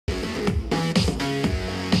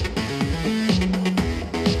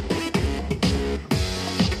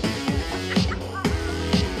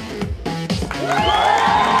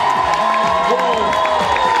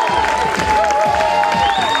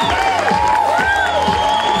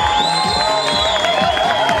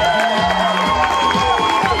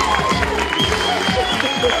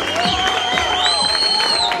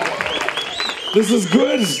This is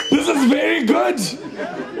good. This is very good.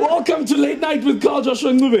 Welcome to Late Night with Carl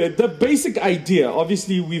Joshua Ncube. The basic idea,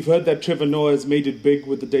 obviously, we've heard that Trevor Noah has made it big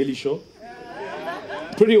with The Daily Show.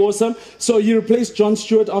 Pretty awesome. So you replaced Jon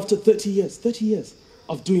Stewart after 30 years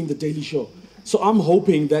of doing The Daily Show. So I'm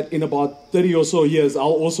hoping that in about 30 or so years, I'll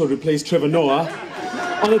also replace Trevor Noah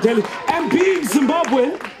on The Daily. And being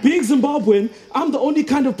Zimbabwean, I'm the only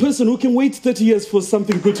kind of person who can wait 30 years for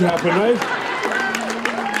something good to happen, right?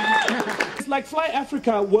 Like Fly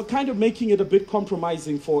Africa, we're kind of making it a bit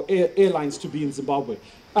compromising for airlines to be in Zimbabwe.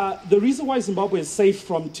 The reason why Zimbabwe is safe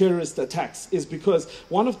from terrorist attacks is because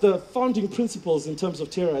one of the founding principles in terms of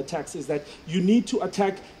terror attacks is that you need to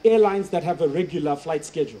attack airlines that have a regular flight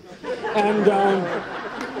schedule. And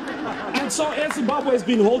so Air Zimbabwe has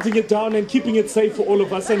been holding it down and keeping it safe for all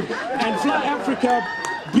of us. And Fly Africa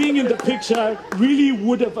being in the picture really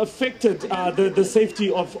would have affected the safety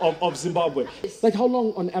of Zimbabwe. Like, how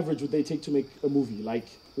long on average would they take to make a movie like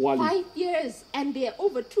Wally? 5 years, and there are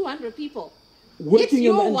over 200 people. Working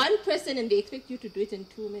you're one person and they expect you to do it in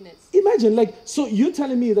 2 minutes. Imagine, like, so you're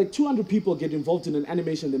telling me like 200 people get involved in an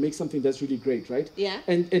animation, they make something that's really great, right? Yeah.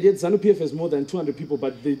 And yet ZANU-PF has more than 200 people,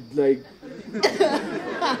 but they like...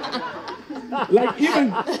 Like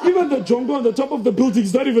even the jongo on the top of the building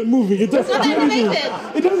is not even moving. It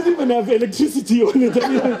doesn't even have electricity on it. I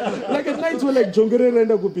mean, like at night we're like jongere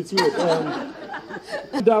renda kupitswe.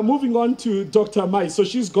 And moving on to Dr. Mai. So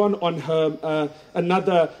she's gone on her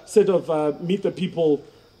another set of Meet the People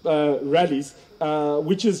rallies,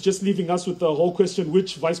 which is just leaving us with the whole question,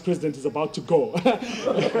 which vice president is about to go?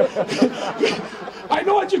 I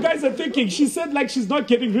know what you guys are thinking. She said like she's not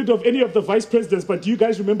getting rid of any of the vice presidents, but do you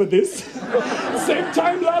guys remember this? Same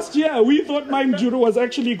time last year, we thought Mai Mjuru was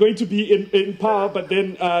actually going to be in power, but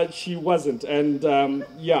then she wasn't. And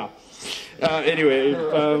yeah, anyway.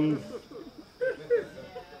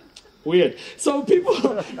 Weird. So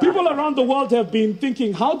people around the world have been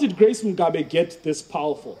thinking, how did Grace Mugabe get this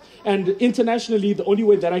powerful? And internationally, the only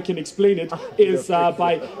way that I can explain it is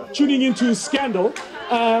by tuning into Scandal,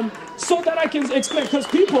 so that I can explain, because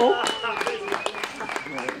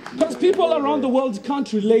people around the world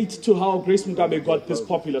can't relate to how Grace Mugabe got this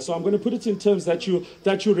popular. So I'm going to put it in terms that you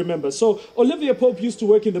remember. So Olivia Pope used to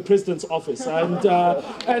work in the president's office, and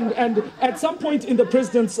at some point in the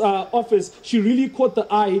president's office, she really caught the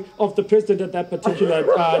eye of the president at that particular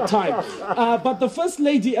time. But the first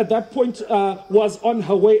lady at that point was on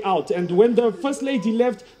her way out, and when the first lady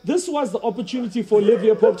left, this was the opportunity for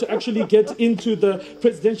Olivia Pope to actually get into the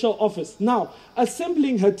presidential office. Now,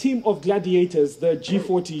 assembling her team of gladiators, the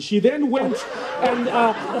G40, she then went and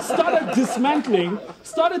started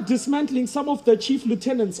dismantling some of the chief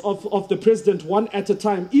lieutenants of the president one at a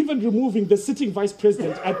time, even removing the sitting vice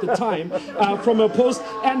president at the time from her post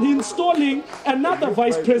and installing another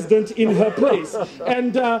vice president in her place.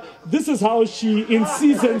 And this is how she, in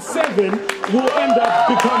season 7, will end up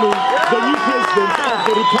becoming the new president of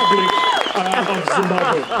the Republic of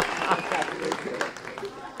Zimbabwe.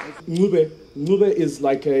 Ncube is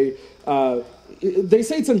like a... they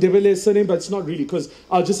say it's a Ndebele surname, but it's not really, because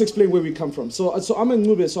I'll just explain where we come from. So I'm a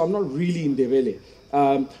Ncube, so I'm not really Ndebele,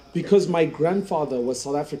 because my grandfather was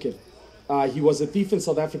South African. He was a thief in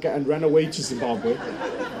South Africa and ran away to Zimbabwe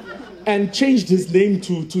and changed his name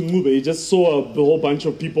to Ncube. He just saw a whole bunch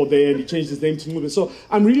of people there and he changed his name to Ncube. So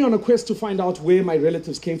I'm really on a quest to find out where my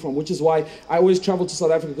relatives came from, which is why I always travel to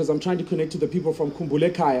South Africa, because I'm trying to connect to the people from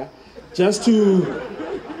Kumbulekaya, just to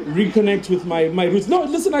reconnect with my roots. No,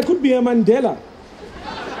 listen, I could be a Mandela,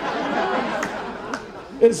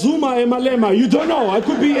 a Zuma, a Malema. You don't know. I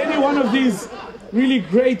could be any one of these really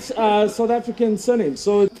great South African surnames.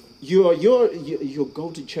 So you go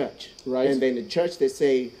to church, right? And then in church they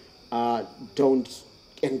say, don't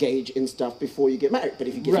engage in stuff before you get married. But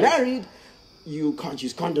if you get married, you can't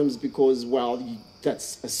use condoms because, well,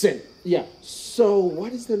 that's a sin. Yeah. So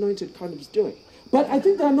what is the anointed condoms doing? But I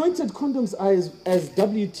think the anointed condoms are as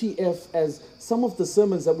WTF as some of the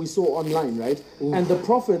sermons that we saw online, right? Ooh. And the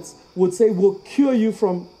prophets would say, we'll cure you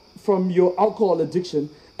from your alcohol addiction.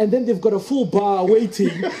 And then they've got a full bar waiting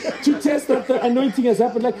to test that the anointing has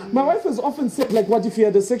happened. Like, my wife has often said, like, what if you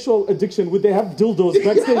had a sexual addiction? Would they have dildos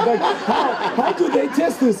backstage? Like, how do they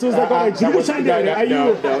test this? So it's like, all right,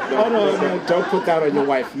 no, don't put that on your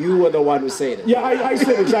wife. You were the one who said it. Yeah, I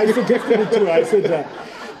said it. I suggested it too. I said that.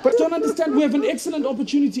 But don't understand, we have an excellent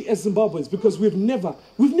opportunity as Zimbabweans, because we've never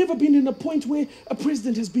been in a point where a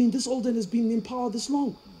president has been this old and has been in power this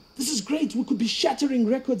long. This is great. We could be shattering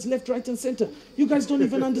records left, right, and center. You guys don't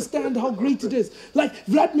even understand how great it is. Like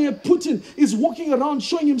Vladimir Putin is walking around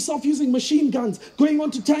showing himself using machine guns, going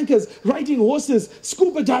onto tankers, riding horses,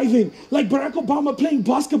 scuba diving, like Barack Obama playing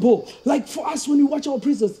basketball. Like for us, when we watch our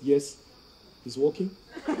presidents, yes, he's walking.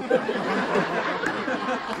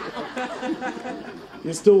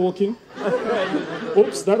 He's still walking.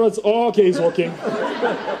 Oops, that was, oh, okay, he's walking.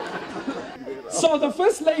 So the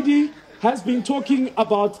First Lady has been talking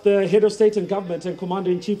about the head of state and government and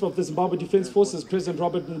commander-in-chief of the Zimbabwe Defense Forces, President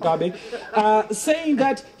Robert Mugabe, saying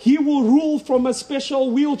that he will rule from a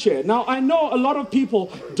special wheelchair. Now, I know a lot of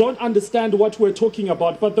people don't understand what we're talking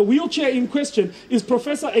about, but the wheelchair in question is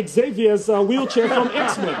Professor Xavier's wheelchair from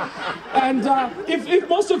X-Men. And if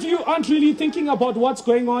most of you aren't really thinking about what's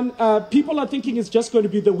going on, people are thinking it's just going to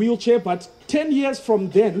be the wheelchair, but 10 years from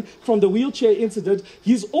then, from the wheelchair incident,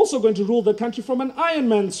 he's also going to rule the country from an Iron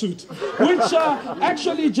Man suit, which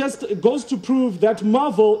actually just goes to prove that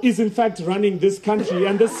Marvel is in fact running this country,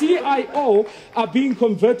 and the CIO are being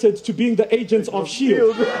converted to being the agents of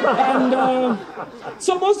S.H.I.E.L.D. And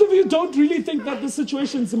so most of you don't really think that the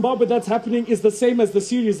situation in Zimbabwe that's happening is the same as the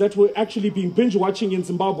series that we're actually being binge watching in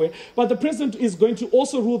Zimbabwe, but the president is going to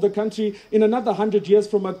also rule the country in another 100 years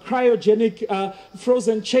from a cryogenic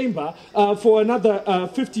frozen chamber for another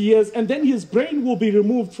 50 years, and then his brain will be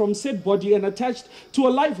removed from said body and attached to a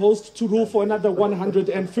live host to rule for another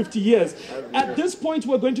 150 years. At this point,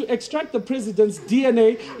 we're going to extract the president's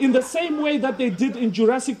DNA in the same way that they did in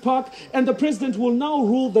Jurassic Park, and the president will now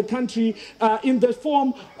rule the country in the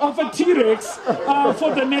form of a T-Rex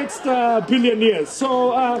for the next billion years.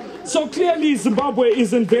 So clearly Zimbabwe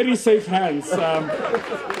is in very safe hands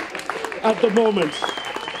at the moment.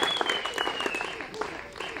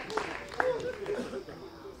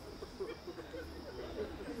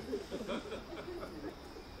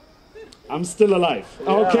 I'm still alive.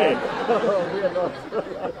 Okay.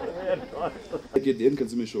 Like at the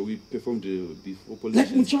Ncube show, we performed before Like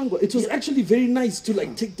politicians. Mchangwa, it was actually very nice to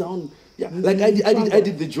like take down. Yeah, like I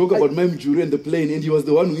did the joke about Mime Juru and the plane, and he was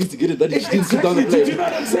the one who instigated that he didn't sit down the Exactly. plane. Do you know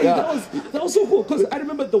what I'm saying? Yeah. That was so cool, because I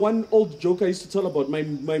remember the one old joke I used to tell about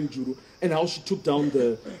Mime Juru and how she took down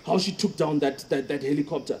that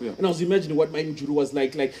helicopter. Yeah. And I was imagining what Mime Juru was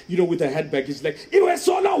like, you know, with her head back. It's like, it was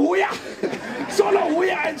Sola Huya, Sola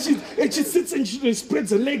Huya, and she sits and she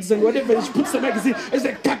spreads her legs and whatever, and she puts the magazine. It's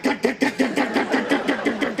like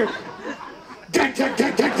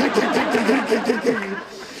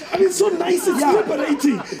I mean, it's so nice, it's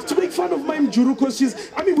liberating to make fun of Mime Juru, because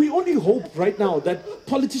we only hope right now that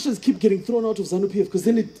politicians keep getting thrown out of ZANU-PF, because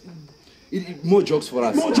then more jokes for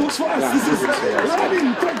us. more jokes for us. Yeah, This is, more jokes for us.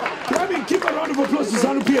 I mean, give a round of applause to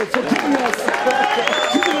ZANU-PF for giving us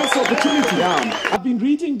opportunity. Yeah. I've been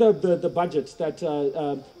reading the budget that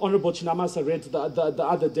Honorable Chinamasa read the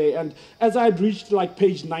other day, and as I had reached like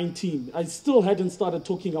page 19, I still hadn't started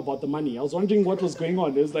talking about the money. I was wondering what was going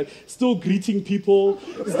on. It was like still greeting people,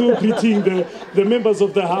 still greeting the members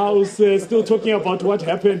of the House, still talking about what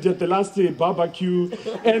happened at the last barbecue,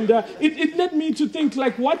 and it led me to think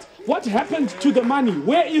like, what happened to the money?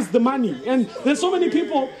 Where is the money? And there's so many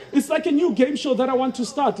people. It's like a new game show that I want to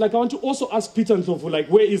start. Like I want to also ask Peter Ndlovu, like,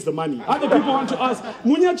 where is the money? Other people want to ask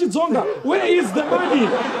Munya Chidzonga, where is the money?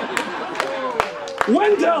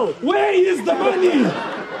 Wendell, where is the money?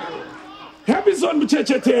 Happyson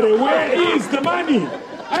Mchechetere, where is the money?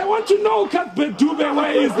 I want to know, Cuthbert Dube,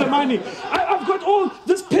 where is the money? I've got all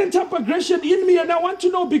this pent-up aggression in me, and I want to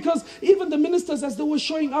know, because even the ministers, as they were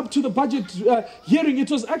showing up to the budget hearing, it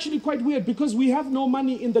was actually quite weird, because we have no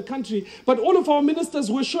money in the country, but all of our ministers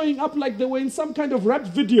were showing up like they were in some kind of rap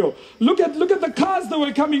video. Look at the cars they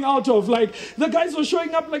were coming out of. Like, the guys were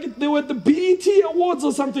showing up like they were at the BET Awards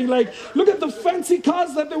or something. Like, look at the fancy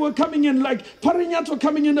cars that they were coming in, like Parinyato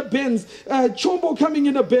coming in a Benz, Chombo coming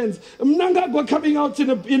in a Benz, Mnangagwa coming out in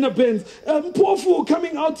a Benz, Mpofu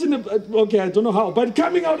coming out in a, okay, I don't know how, but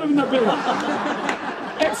coming out in a Benz.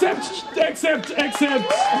 Except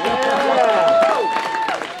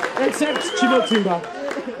Chino Timba.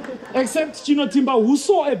 Except Chino Timba, who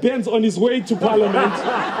saw a Benz on his way to Parliament.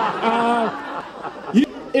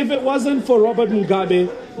 If it wasn't for Robert Mugabe,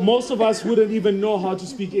 most of us wouldn't even know how to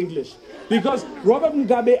speak English. Because Robert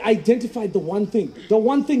Mugabe identified the one thing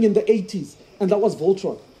in the 80s, and that was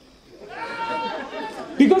Voltron.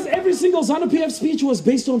 Because every single ZANU-PF speech was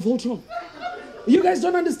based on Voltron. You guys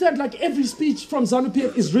don't understand, like every speech from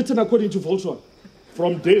ZANU-PF is written according to Voltron.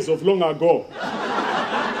 From days of long ago.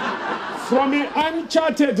 From the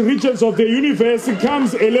uncharted regions of the universe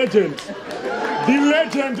comes a legend. The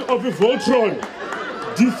legend of Voltron.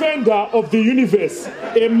 Defender of the universe.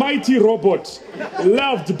 A mighty robot.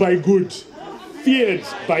 Loved by good. feared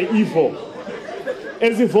by evil.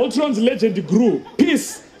 As the Voltron's legend grew,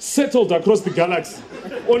 peace settled across the galaxy.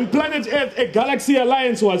 On planet Earth, a galaxy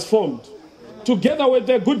alliance was formed. Together with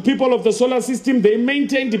the good people of the solar system, they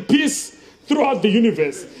maintained peace throughout the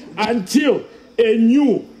universe until a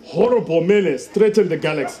new horrible menace threatened the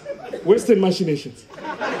galaxy. Western machinations.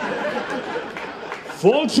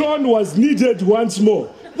 Voltron was needed once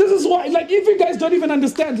more. This is why, like, if you guys don't even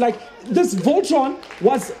understand, like, this Voltron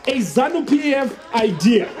was a ZANU-PF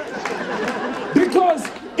idea. Because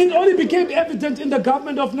it only became evident in the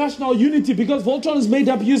Government of National Unity, because Voltron is made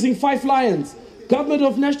up using 5 lions. Government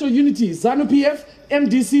of National Unity, ZANU-PF,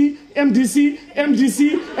 MDC, MDC,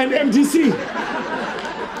 MDC, and MDC.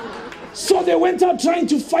 So they went out trying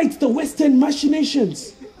to fight the Western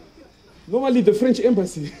machinations. Normally the French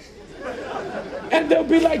embassy. And they'll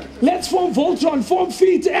be like, let's form Voltron, form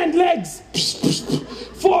feet and legs,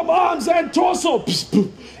 form arms and torso,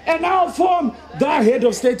 and I'll form the head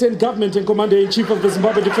of state and government and commander-in-chief of the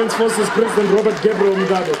Zimbabwe Defense Forces, President Robert Gabriel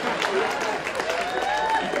Mugabe.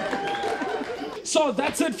 So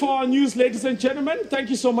that's it for our news, ladies and gentlemen. Thank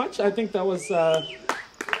you so much. I think that was